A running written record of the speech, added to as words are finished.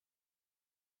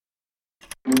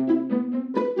Hey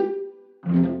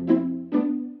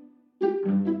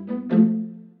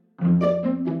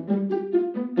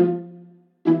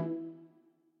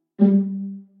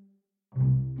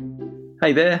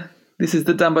there, this is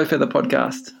the Dumbo Feather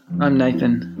Podcast. I'm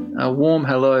Nathan. A warm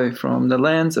hello from the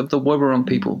lands of the Woiwurrung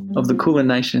people of the Kulin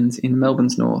Nations in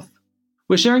Melbourne's north.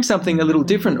 We're sharing something a little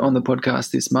different on the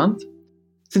podcast this month.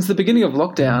 Since the beginning of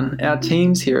lockdown, our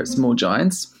teams here at Small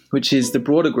Giants, which is the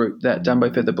broader group that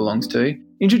Dumbo Feather belongs to,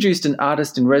 introduced an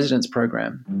Artist in Residence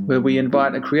program where we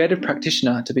invite a creative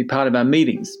practitioner to be part of our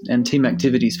meetings and team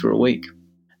activities for a week.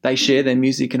 They share their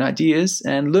music and ideas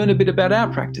and learn a bit about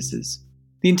our practices.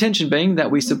 The intention being that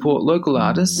we support local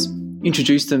artists,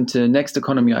 introduce them to next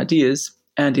economy ideas,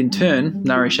 and in turn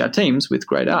nourish our teams with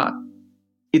great art.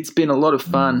 It's been a lot of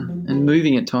fun and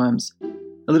moving at times,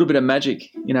 a little bit of magic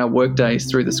in our work days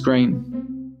through the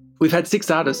screen. We've had 6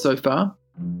 artists so far: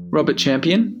 Robert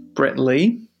Champion, Brett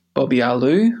Lee, Bobby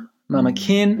Arlou, Mama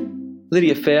Kin,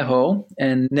 Lydia Fairhall,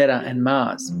 and Netta and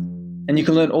Mars. And you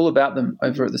can learn all about them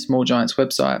over at the Small Giants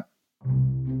website.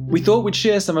 We thought we'd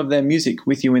share some of their music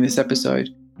with you in this episode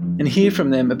and hear from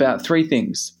them about 3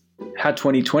 things: how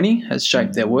 2020 has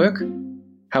shaped their work,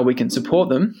 how we can support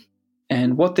them,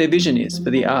 and what their vision is for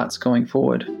the arts going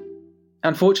forward.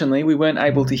 Unfortunately, we weren't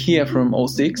able to hear from all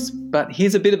 6, but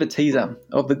here's a bit of a teaser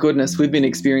of the goodness we've been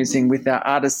experiencing with our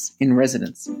artists in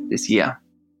residence this year.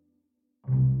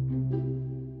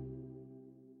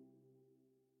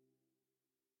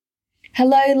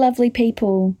 Hello, lovely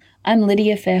people. I'm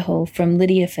Lydia Fairhall from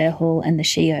Lydia Fairhall and the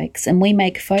She Oaks, and we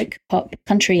make folk, pop,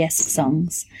 country-esque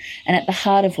songs. And at the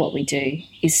heart of what we do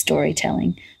is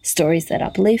storytelling, stories that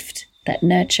uplift, that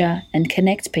nurture and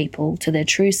connect people to their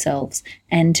true selves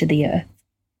and to the earth.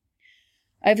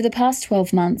 Over the past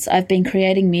 12 months, I've been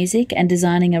creating music and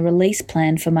designing a release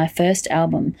plan for my first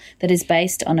album that is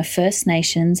based on a First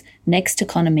Nations, next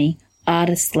economy,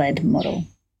 artist-led model.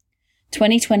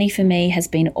 2020 for me has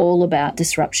been all about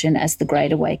disruption as the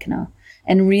Great Awakener,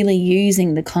 and really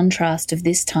using the contrast of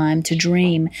this time to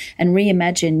dream and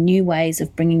reimagine new ways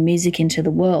of bringing music into the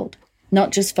world,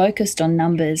 not just focused on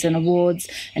numbers and awards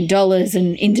and dollars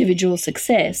and individual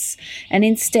success, and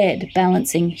instead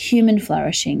balancing human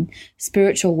flourishing,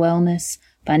 spiritual wellness,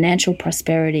 financial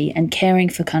prosperity, and caring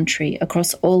for country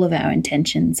across all of our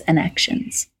intentions and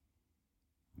actions.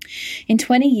 In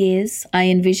 20 years, I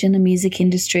envision a music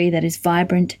industry that is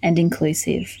vibrant and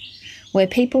inclusive, where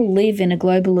people live in a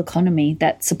global economy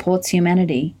that supports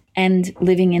humanity and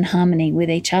living in harmony with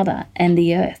each other and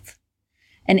the earth.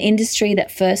 An industry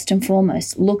that first and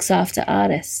foremost looks after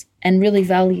artists and really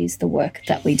values the work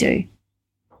that we do.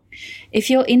 If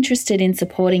you're interested in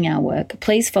supporting our work,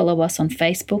 please follow us on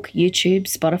Facebook, YouTube,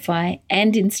 Spotify,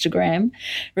 and Instagram.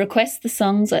 Request the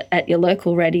songs at your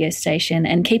local radio station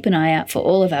and keep an eye out for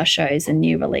all of our shows and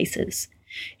new releases.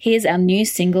 Here's our new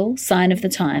single, Sign of the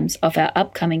Times, off our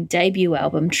upcoming debut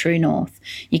album, True North.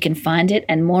 You can find it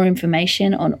and more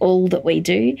information on all that we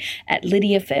do at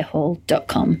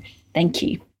lydiafairhall.com. Thank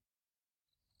you.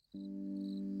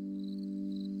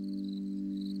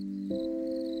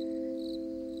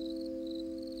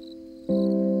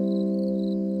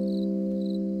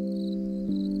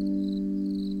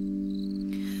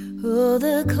 Oh,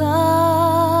 the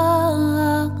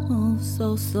clock moves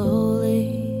so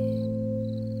slowly.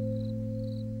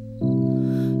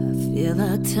 I feel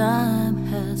like time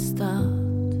has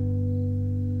stopped,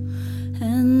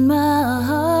 and my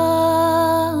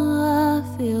heart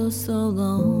feels so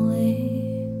lonely.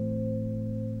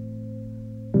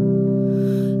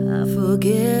 I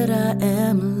forget I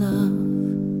am love.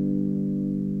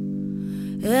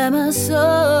 Am I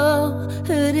so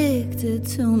addicted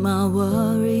to my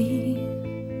worry?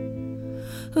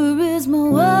 Or is my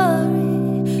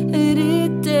worry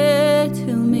addicted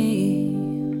to me?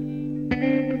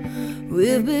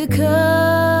 We've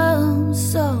become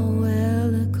so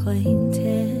well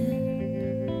acquainted.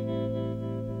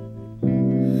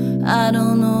 I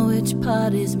don't know which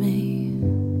part is me,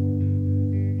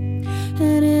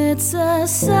 and it's a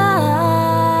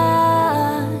sign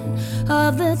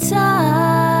of the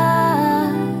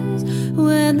times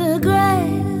when the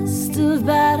greatest of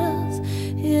battles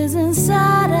is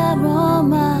inside our own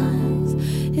minds.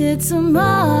 It's a mark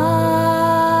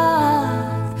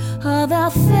of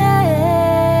our faith,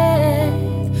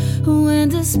 when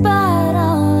despite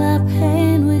all our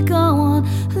pain we go on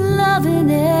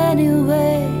loving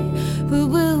anyway. But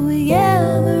will we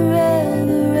ever,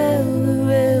 ever,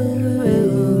 ever, ever,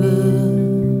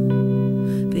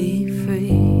 ever be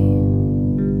free?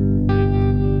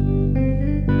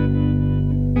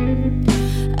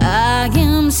 I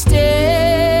am stranded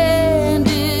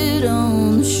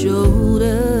on the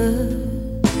shoulder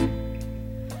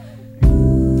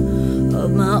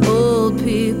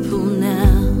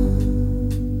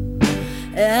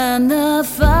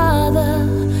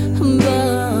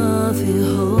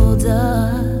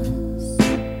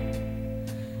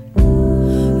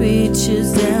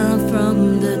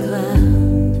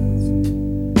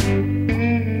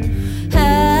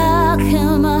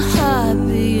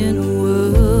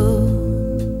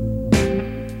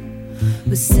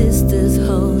brothers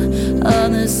hold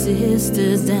other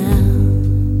sisters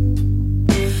down,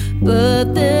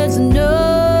 but there's no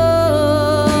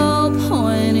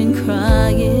point in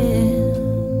crying.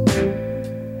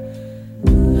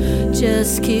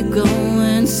 Just keep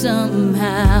going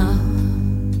somehow.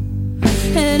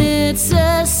 And it's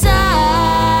a sign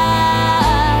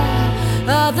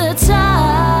of the times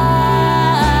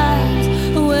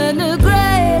when the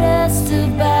greatest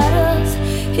of battles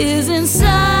is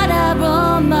inside our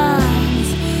own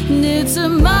minds. And it's a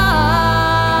mark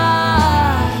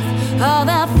of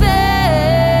our faith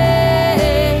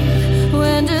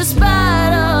when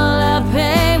despite all our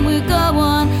pain we go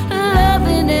on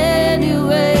loving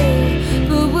anyway.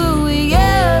 But will we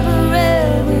ever,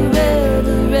 ever,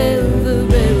 ever,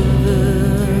 ever,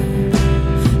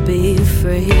 ever be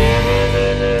free?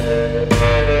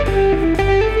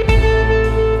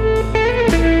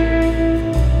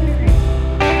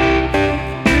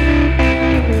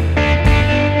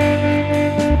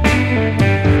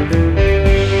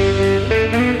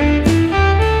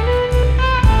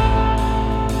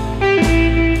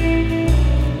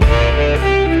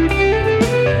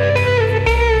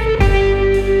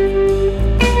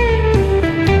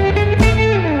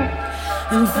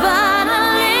 And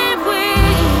finally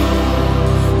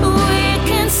we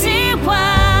can see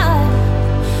why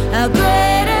our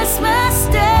greatest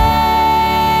mistakes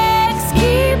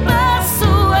keep us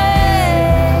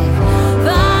awake.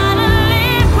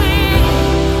 Finally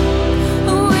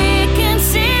we can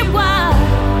see why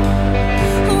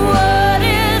what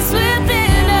is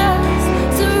within us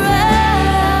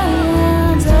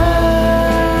surrounds us.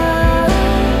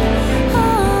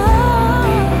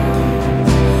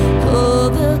 Oh,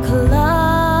 the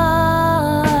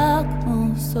clock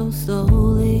moves so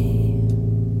slowly.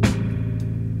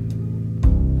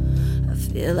 I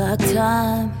feel like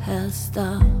time has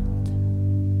stopped,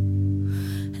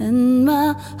 and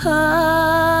my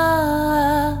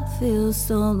heart feels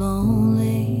so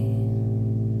lonely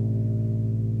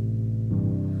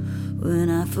when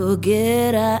I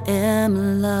forget I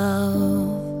am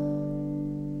loved.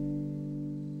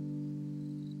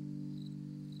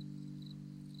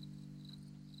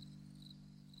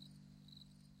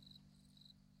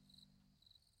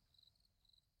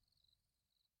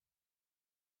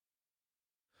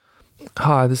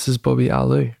 Hi, this is Bobby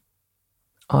Alu.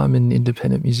 I'm an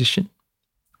independent musician.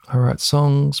 I write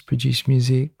songs, produce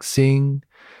music, sing,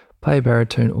 play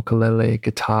baritone, ukulele,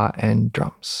 guitar, and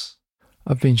drums.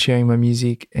 I've been sharing my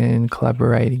music and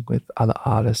collaborating with other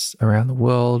artists around the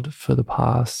world for the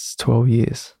past 12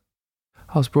 years.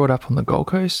 I was brought up on the Gold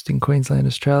Coast in Queensland,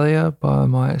 Australia by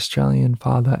my Australian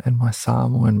father and my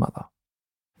Samoan mother.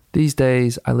 These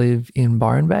days I live in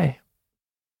Byron Bay.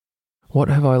 What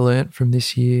have I learnt from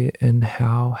this year and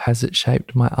how has it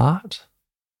shaped my art?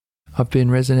 I've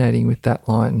been resonating with that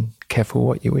line, careful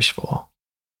what you wish for.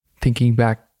 Thinking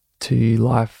back to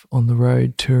life on the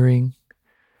road touring,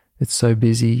 it's so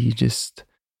busy, you just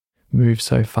move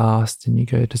so fast and you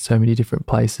go to so many different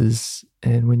places,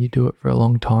 and when you do it for a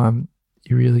long time,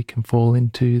 you really can fall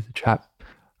into the trap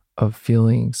of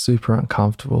feeling super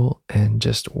uncomfortable and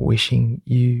just wishing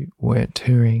you weren't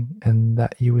touring and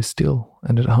that you were still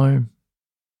and at home.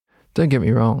 Don't get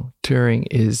me wrong, touring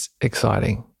is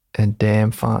exciting and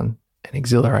damn fun and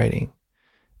exhilarating,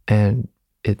 and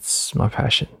it's my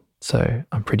passion, so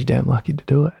I'm pretty damn lucky to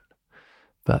do it.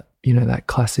 But, you know, that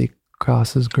classic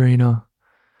grass is greener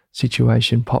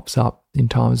situation pops up in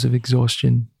times of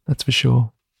exhaustion, that's for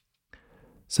sure.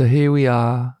 So here we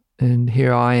are, and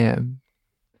here I am,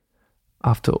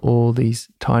 after all these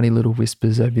tiny little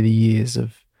whispers over the years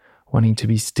of wanting to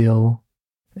be still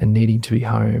and needing to be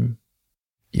home.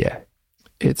 Yeah,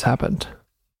 it's happened.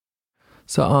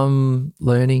 So I'm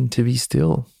learning to be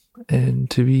still and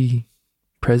to be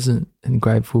present and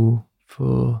grateful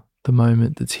for the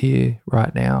moment that's here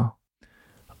right now,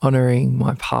 honouring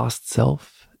my past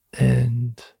self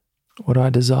and what I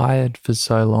desired for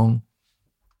so long.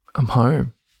 I'm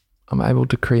home. I'm able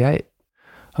to create.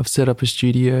 I've set up a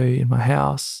studio in my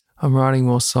house. I'm writing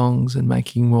more songs and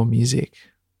making more music.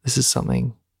 This is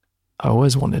something I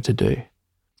always wanted to do.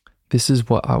 This is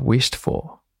what I wished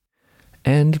for.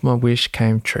 And my wish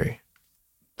came true,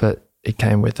 but it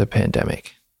came with a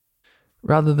pandemic.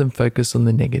 Rather than focus on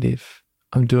the negative,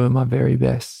 I'm doing my very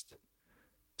best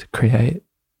to create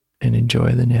and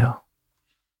enjoy the now.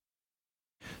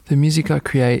 The music I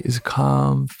create is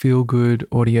calm, feel-good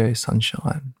audio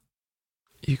sunshine.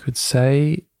 You could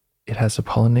say it has a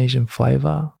Polynesian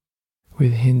flavour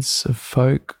with hints of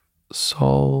folk,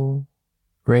 soul,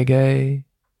 reggae,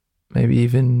 maybe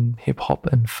even hip-hop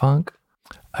and funk.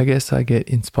 I guess I get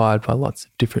inspired by lots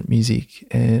of different music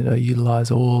and I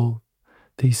utilise all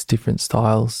these different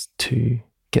styles to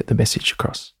get the message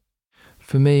across.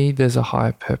 For me, there's a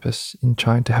higher purpose in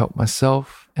trying to help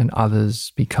myself and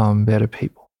others become better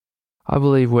people. I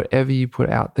believe whatever you put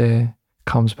out there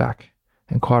comes back,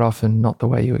 and quite often not the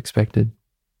way you expected.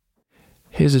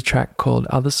 Here's a track called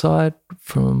Other Side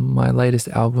from my latest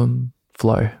album,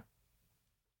 Flow.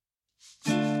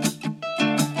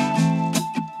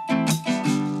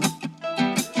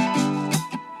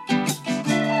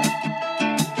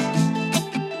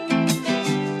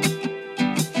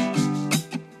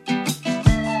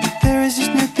 There is this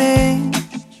new thing.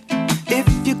 If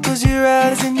you close your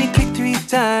eyes and you click 3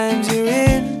 times, you're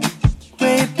in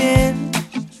where you've been.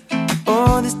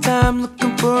 All this time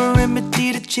looking for a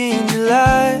remedy to change your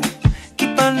life.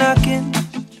 Keep on knocking,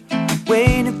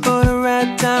 waiting for the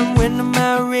right time when I'm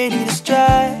out ready to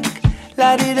strike.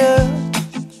 Light it up.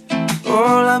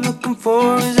 All I'm looking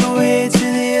for is a way to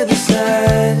the other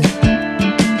side.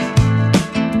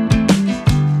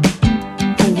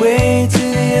 A way to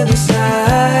the other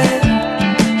side.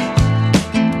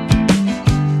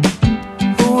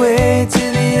 A way to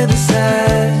the other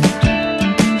side.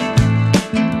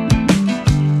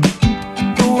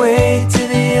 A way to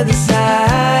the other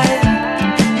side.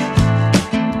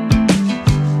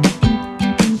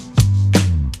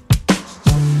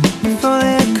 Before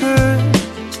they occur,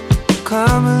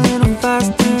 climb a little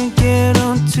faster and get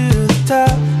onto the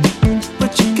top.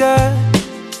 What you got?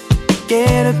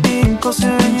 Get a bit closer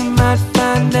and you might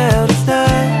find out it's not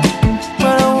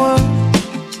what I want.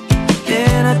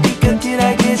 Then I think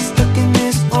I get stuck in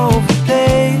this awful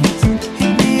place.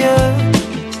 Hit me up.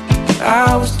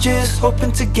 I was just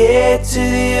hoping to get to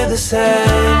the other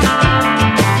side.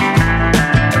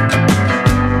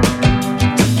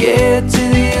 To get to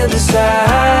the other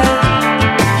side.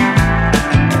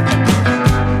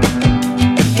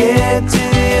 Get to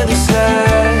the other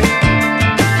side.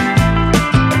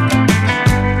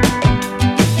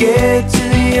 Get to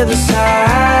the other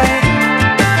side.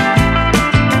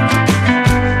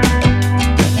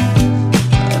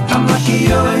 I'm like a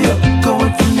yo-yo,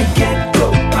 going from the get-go.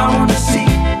 I wanna see,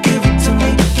 give it to me,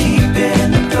 keep it in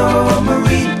the flow. I'm a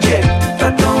reject if I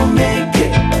don't make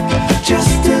it.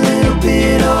 Just a little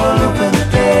bit all over the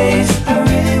place. I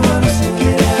really wanna sing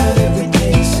it out every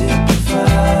day,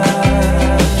 simplify.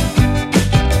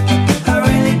 I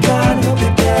really can't help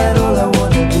it that all I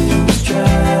wanna do is try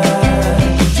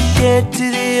to get to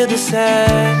the other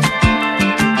side.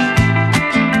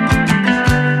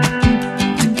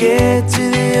 To get to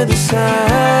the other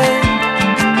side.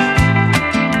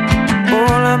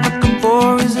 All I'm looking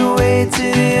for is a way to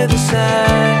the other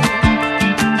side.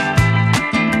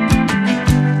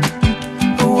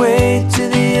 A way to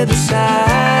the other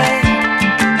side.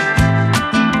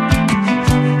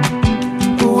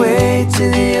 A way to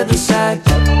the other side.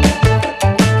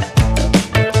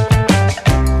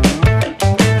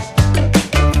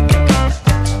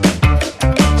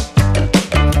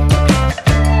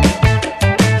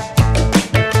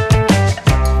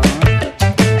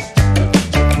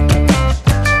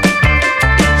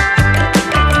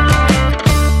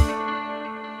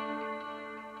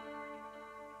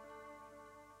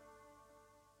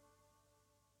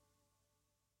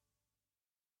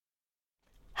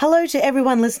 Hello to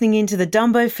everyone listening in to the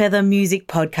Dumbo Feather Music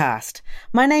Podcast.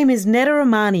 My name is Netta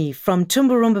Romani from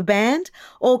Tumbarumba Band,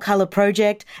 All Colour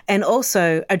Project, and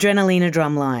also Adrenalina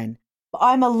Drumline.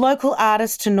 I'm a local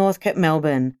artist to Northcote,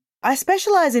 Melbourne. I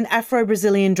specialise in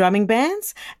Afro-Brazilian drumming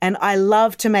bands, and I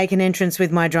love to make an entrance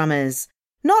with my drummers.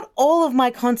 Not all of my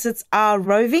concerts are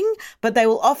roving, but they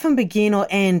will often begin or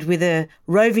end with a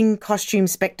roving costume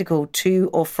spectacle to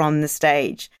or from the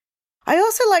stage. I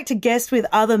also like to guest with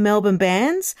other Melbourne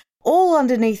bands, all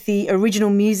underneath the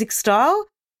original music style.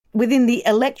 Within the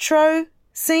electro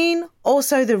scene,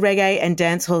 also the reggae and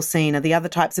dancehall scene are the other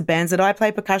types of bands that I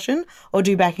play percussion or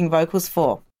do backing vocals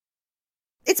for.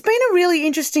 It's been a really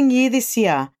interesting year this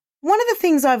year. One of the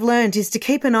things I've learned is to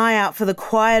keep an eye out for the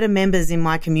quieter members in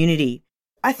my community.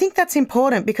 I think that's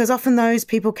important because often those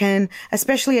people can,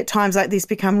 especially at times like this,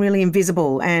 become really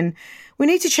invisible, and we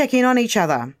need to check in on each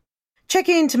other. Check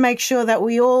in to make sure that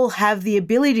we all have the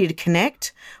ability to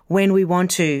connect when we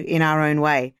want to in our own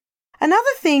way.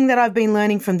 Another thing that I've been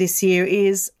learning from this year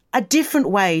is a different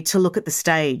way to look at the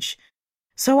stage.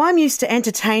 So I'm used to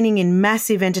entertaining in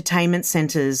massive entertainment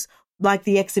centres like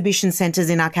the exhibition centres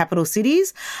in our capital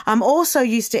cities. I'm also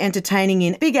used to entertaining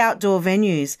in big outdoor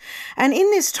venues. And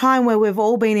in this time where we've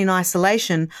all been in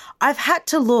isolation, I've had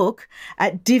to look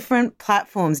at different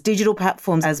platforms, digital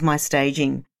platforms, as my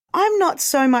staging. I'm not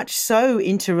so much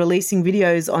into releasing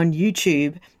videos on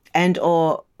YouTube and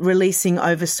or releasing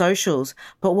over socials.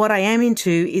 But what I am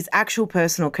into is actual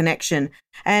personal connection.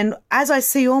 And as I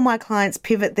see all my clients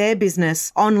pivot their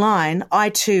business online, I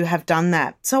too have done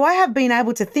that. So I have been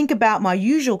able to think about my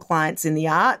usual clients in the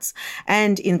arts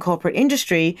and in corporate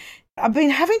industry. I've been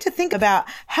having to think about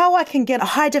how I can get a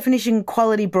high definition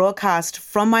quality broadcast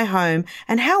from my home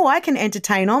and how I can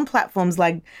entertain on platforms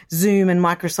like Zoom and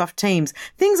Microsoft Teams,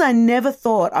 things I never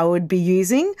thought I would be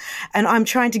using. And I'm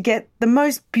trying to get the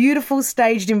most beautiful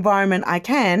staged environment I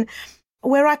can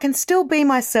where I can still be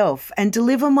myself and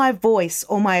deliver my voice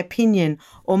or my opinion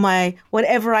or my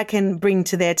whatever I can bring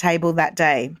to their table that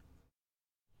day.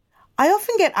 I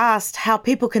often get asked how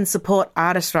people can support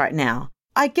artists right now.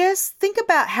 I guess think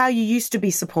about how you used to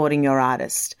be supporting your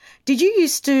artist. Did you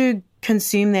used to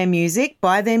consume their music,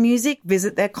 buy their music,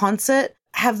 visit their concert,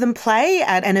 have them play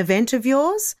at an event of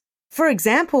yours? For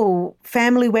example,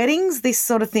 family weddings, this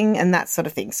sort of thing and that sort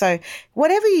of thing. So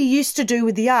whatever you used to do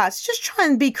with the arts, just try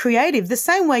and be creative. The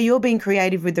same way you're being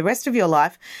creative with the rest of your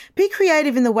life, be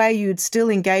creative in the way you'd still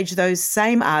engage those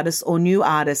same artists or new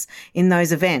artists in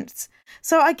those events.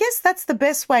 So I guess that's the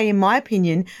best way, in my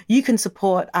opinion, you can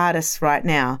support artists right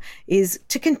now, is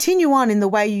to continue on in the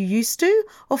way you used to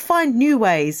or find new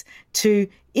ways to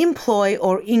employ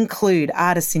or include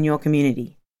artists in your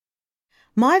community.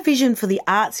 My vision for the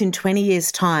arts in 20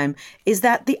 years' time is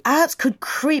that the arts could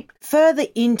creep further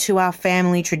into our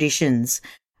family traditions.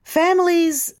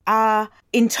 Families are,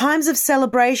 in times of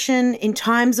celebration, in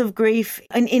times of grief,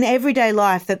 and in everyday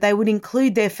life, that they would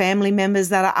include their family members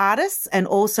that are artists and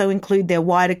also include their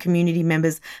wider community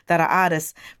members that are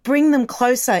artists. Bring them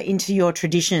closer into your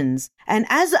traditions. And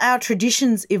as our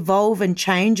traditions evolve and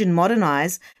change and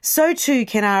modernize, so too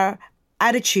can our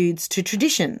attitudes to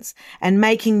traditions and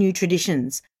making new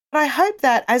traditions. But I hope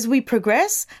that as we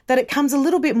progress, that it comes a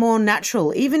little bit more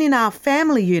natural, even in our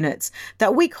family units,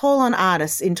 that we call on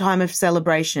artists in time of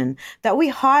celebration, that we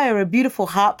hire a beautiful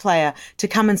harp player to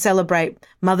come and celebrate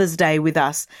Mother's Day with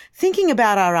us, thinking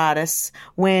about our artists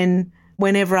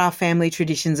whenever our family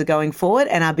traditions are going forward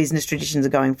and our business traditions are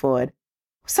going forward.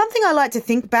 Something I like to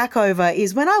think back over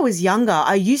is when I was younger,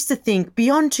 I used to think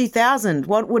beyond 2000,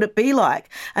 what would it be like?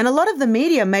 And a lot of the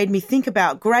media made me think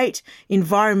about great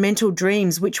environmental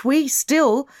dreams, which we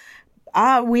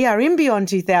are in beyond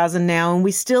 2000 now and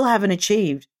we still haven't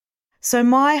achieved. So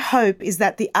my hope is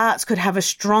that the arts could have a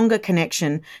stronger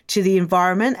connection to the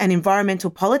environment and environmental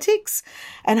politics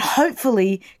and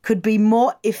hopefully could be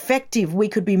more effective. We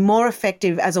could be more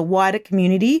effective as a wider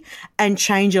community and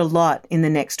change a lot in the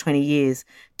next 20 years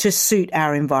to suit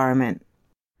our environment.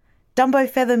 Dumbo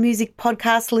Feather Music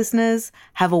Podcast listeners,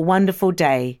 have a wonderful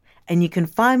day. And you can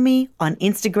find me on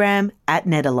Instagram at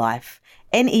Nedalife,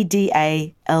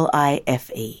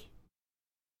 Nedalife.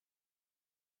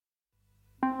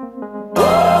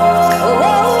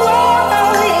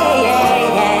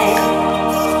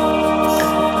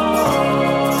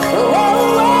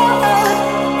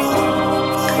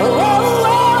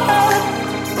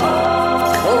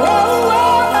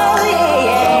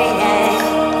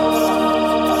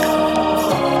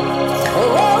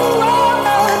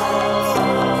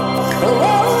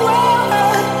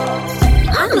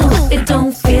 It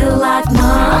don't feel like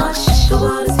much. The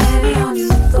world is heavy on you.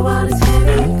 The world is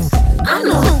heavy. I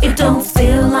know it don't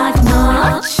feel like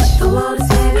much. The world is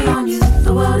heavy on you.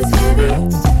 The world is heavy.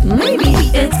 Maybe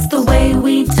it's the way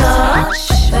we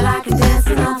touch that I can dance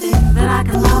to nothing, that I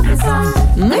can love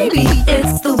inside. Maybe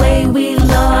it's the way we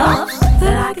love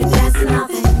that I can dance to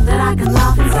nothing, that I can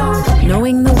laugh inside.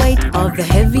 Knowing the weight of the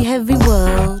heavy, heavy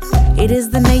world, it is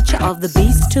the nature of the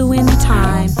beast to in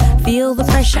time feel the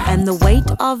pressure and the weight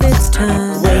of its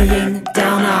turn, weighing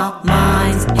down our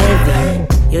minds heavy.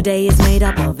 Your day is made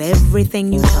up of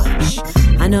everything you touch.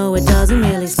 I know it doesn't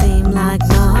really seem like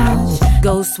much.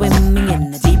 Go swimming in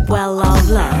the deep well of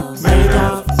love, made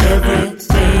of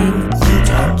everything you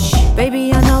touch.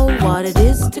 Baby, I know what it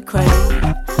is to crave.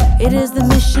 It is the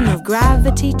mission of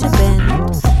gravity to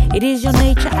bend. It is your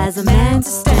nature as a man to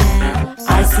stand.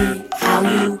 I see how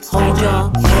you hold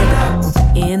your head up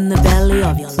in the belly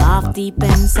of your laugh deep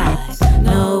inside.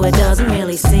 No, it doesn't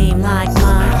really seem like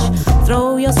much.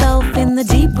 Throw yourself in the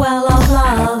deep well of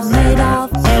love, made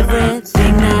of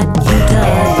everything that you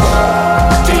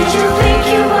touch. Did you think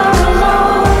you were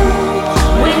alone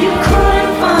when you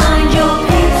couldn't find your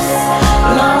peace?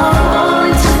 Love, fall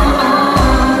into my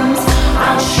arms.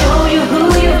 I'll show you who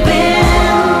you've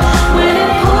been. When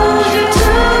it pulls you to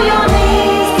your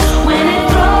knees, when it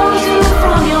throws you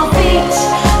from your feet,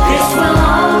 this will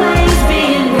always be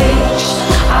in reach.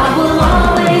 I will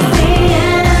always be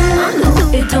in. I know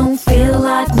it don't feel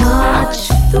like much.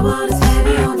 The world is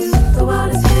heavy on you. The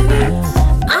world is heavy.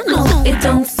 I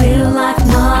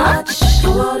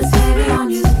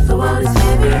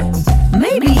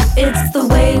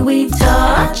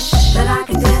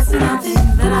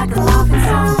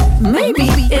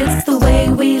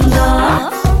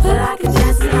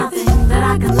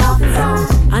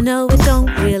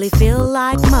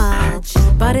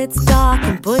gets dark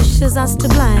and pushes us to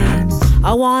blame.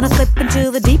 I wanna flip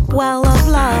into the deep well of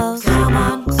love. Come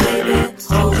on, baby,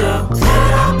 hold your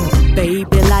head up.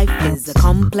 Baby, life is a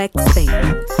complex thing.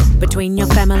 Between your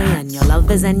family and your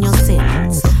lovers and your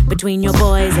sins. Between your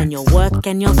boys and your work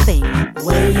and your thing.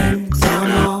 Weighing down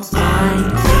your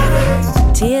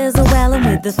mind. Tears are welling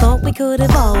with the thought we could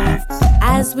evolve.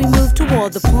 As we move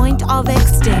toward the point of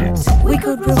extinct, we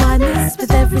could rewind this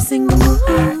with every single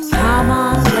move. Come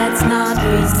on, let's not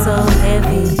be so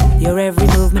heavy. Your every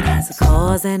movement has a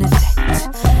cause and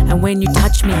effect. And when you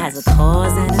touch me has a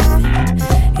cause and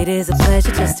effect. It is a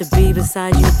pleasure just to be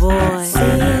beside you, boy.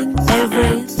 Seeing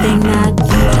everything that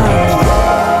you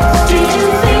touch. Did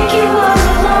you think you were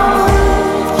alone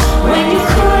when you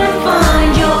couldn't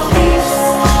find your peace?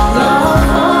 Love,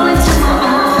 fall into my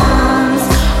arms.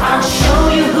 I'll show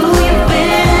you who you've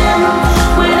been.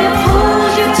 When it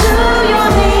pulls you to your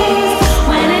knees,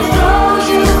 when it throws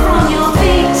you from your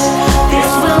feet,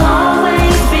 this will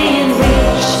always be in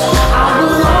reach. I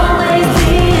will always be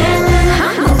in.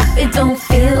 I know it don't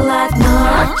feel like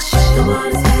much. The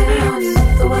world is heavy on you.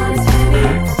 The world is heavy.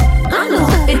 I know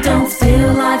it don't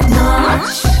feel like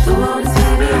much. The world is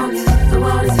heavy on you. The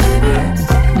world is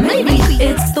heavy. Maybe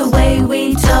it's the way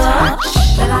we touch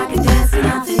that I can dance to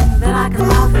nothing, that I can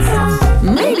laugh inside.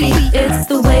 Maybe it's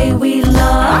the way we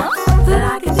love that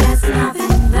I can dance to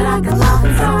nothing, that I can laugh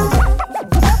inside.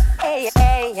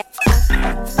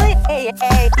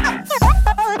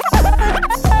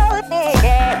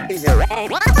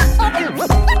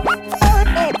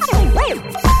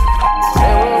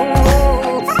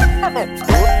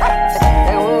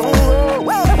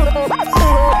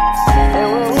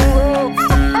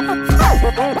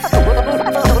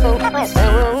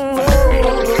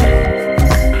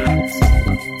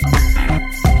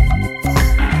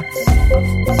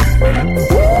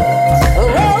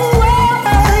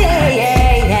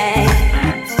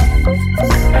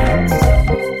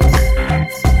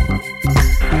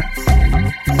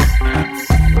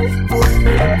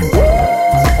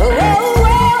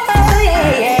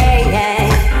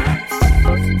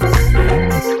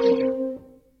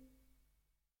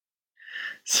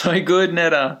 So good,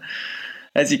 Netta.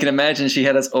 As you can imagine, she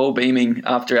had us all beaming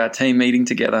after our team meeting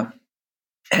together.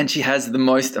 And she has the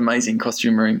most amazing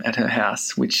costume room at her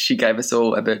house, which she gave us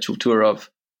all a virtual tour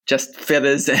of. Just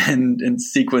feathers and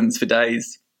sequins for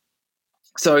days.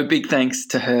 So big thanks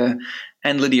to her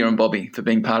and Lydia and Bobby for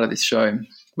being part of this show.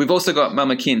 We've also got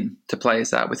Mama Kin to play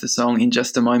us out with a song in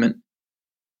just a moment.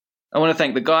 I want to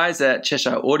thank the guys at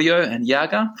Cheshire Audio and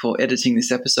Yaga for editing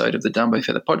this episode of the Dumbo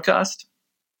Feather podcast.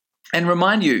 And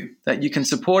remind you that you can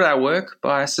support our work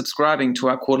by subscribing to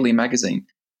our quarterly magazine,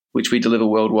 which we deliver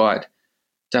worldwide.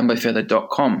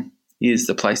 DumboFeather.com is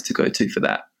the place to go to for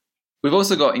that. We've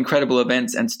also got incredible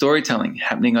events and storytelling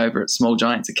happening over at Small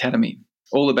Giants Academy,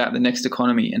 all about the next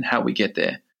economy and how we get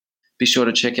there. Be sure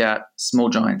to check out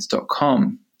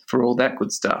smallgiants.com for all that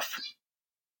good stuff.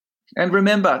 And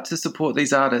remember to support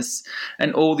these artists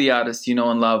and all the artists you know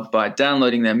and love by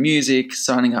downloading their music,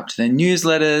 signing up to their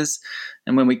newsletters,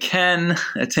 and when we can,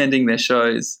 attending their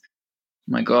shows.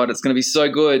 My God, it's going to be so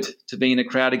good to be in a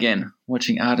crowd again,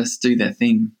 watching artists do their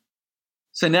thing.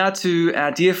 So now to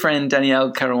our dear friend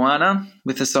Danielle Caruana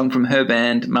with a song from her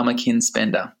band Mama Kin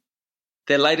Spender.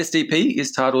 Their latest EP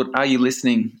is titled Are You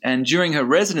Listening? And during her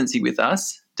residency with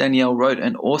us, Danielle wrote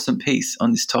an awesome piece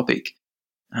on this topic.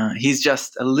 Here's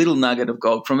just a little nugget of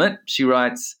gold from it. She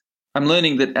writes, I'm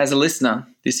learning that as a listener,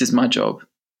 this is my job.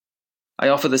 I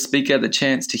offer the speaker the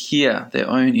chance to hear their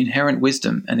own inherent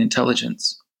wisdom and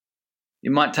intelligence.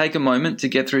 It might take a moment to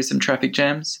get through some traffic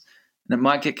jams, and it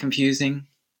might get confusing,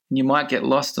 and you might get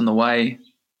lost on the way,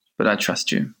 but I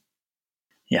trust you.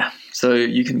 Yeah, so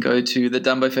you can go to the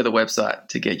Dumbo Feather website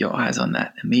to get your eyes on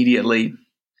that immediately.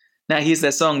 Now here's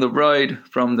their song, The Road,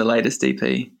 from the latest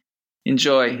EP.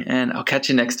 Enjoy, and I'll catch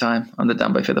you next time on the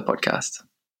Dumbo Feather podcast.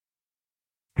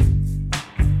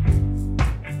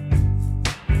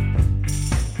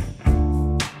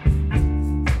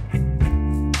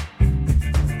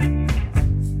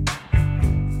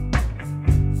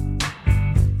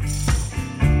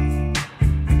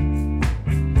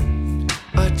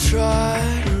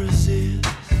 Try to resist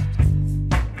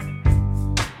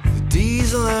the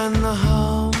diesel and the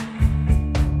hum,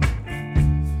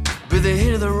 but the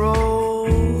hit of the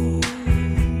road,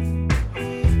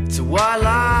 it's a white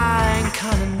line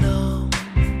kinda numb,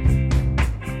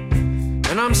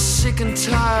 and I'm sick and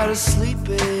tired of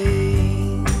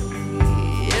sleeping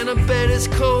in a bed as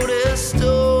cold as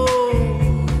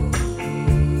stone.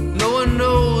 No one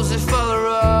knows if I'll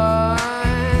arrive.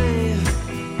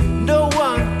 No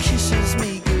one kisses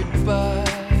me goodbye,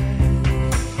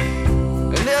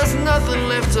 and there's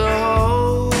to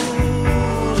hold.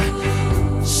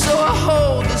 So I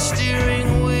hold the steering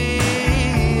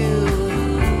wheel.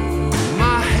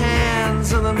 My hands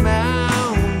on the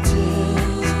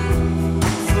mountains,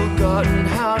 forgotten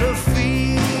how to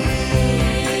feel.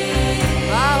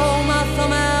 I hold my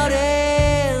thumb out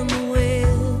in the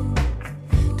wind,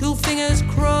 two fingers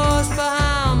crossed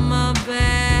behind my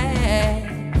back.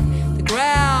 The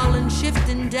growling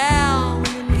shifting down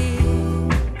in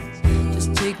gears. Just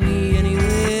take me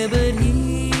anywhere but here.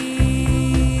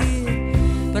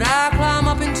 But I climb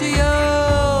up into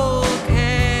your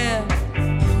cab.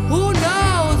 Who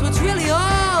knows what's really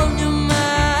on your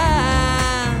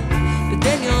mind? But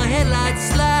then your headlights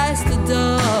slice the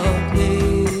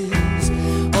darkness.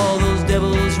 All those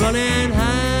devils running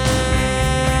high.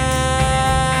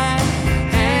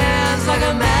 Hands like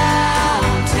a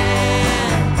mountain,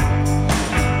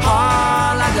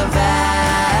 heart like a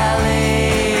valley.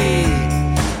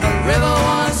 A river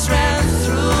once ran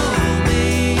through me,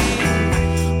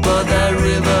 but that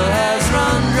river has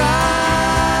run dry.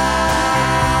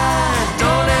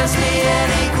 Don't ask me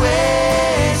any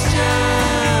questions,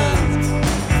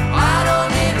 I don't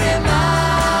need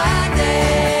reminding.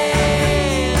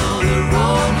 Oh, the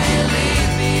road we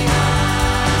leave behind,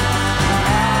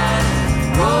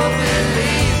 road we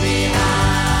leave behind.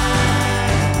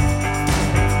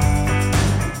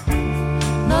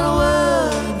 Not a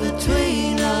word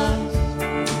between us,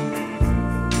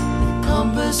 the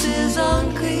compass is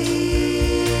unclear.